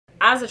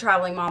as a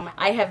traveling mom,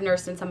 I have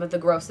nursed in some of the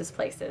grossest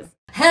places.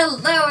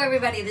 Hello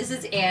everybody, this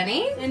is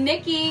Annie And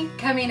Nikki.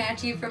 coming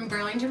at you from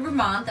Burlington,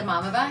 Vermont, the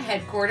Mamava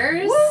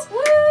headquarters, Woo,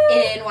 woo.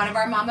 in one of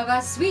our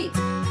Mamava suites.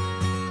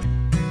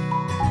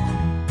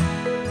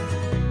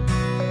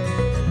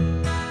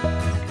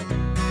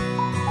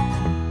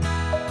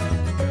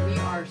 We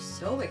are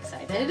so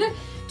excited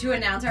to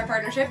announce our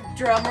partnership,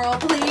 drum roll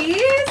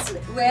please,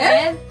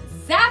 with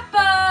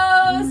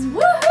Zappos!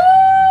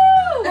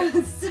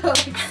 Woohoo! So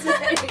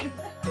exciting.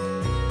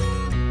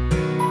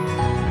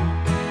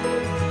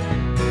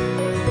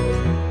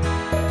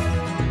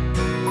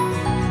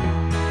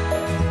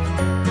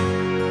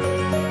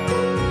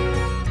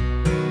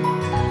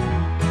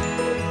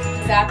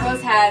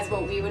 Zappos has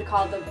what we would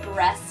call the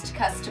breast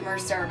customer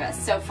service.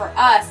 So for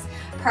us,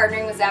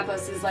 partnering with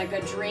Zappos is like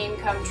a dream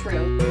come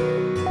true.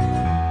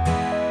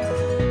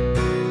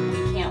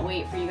 We can't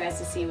wait for you guys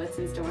to see what's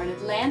in store in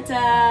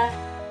Atlanta.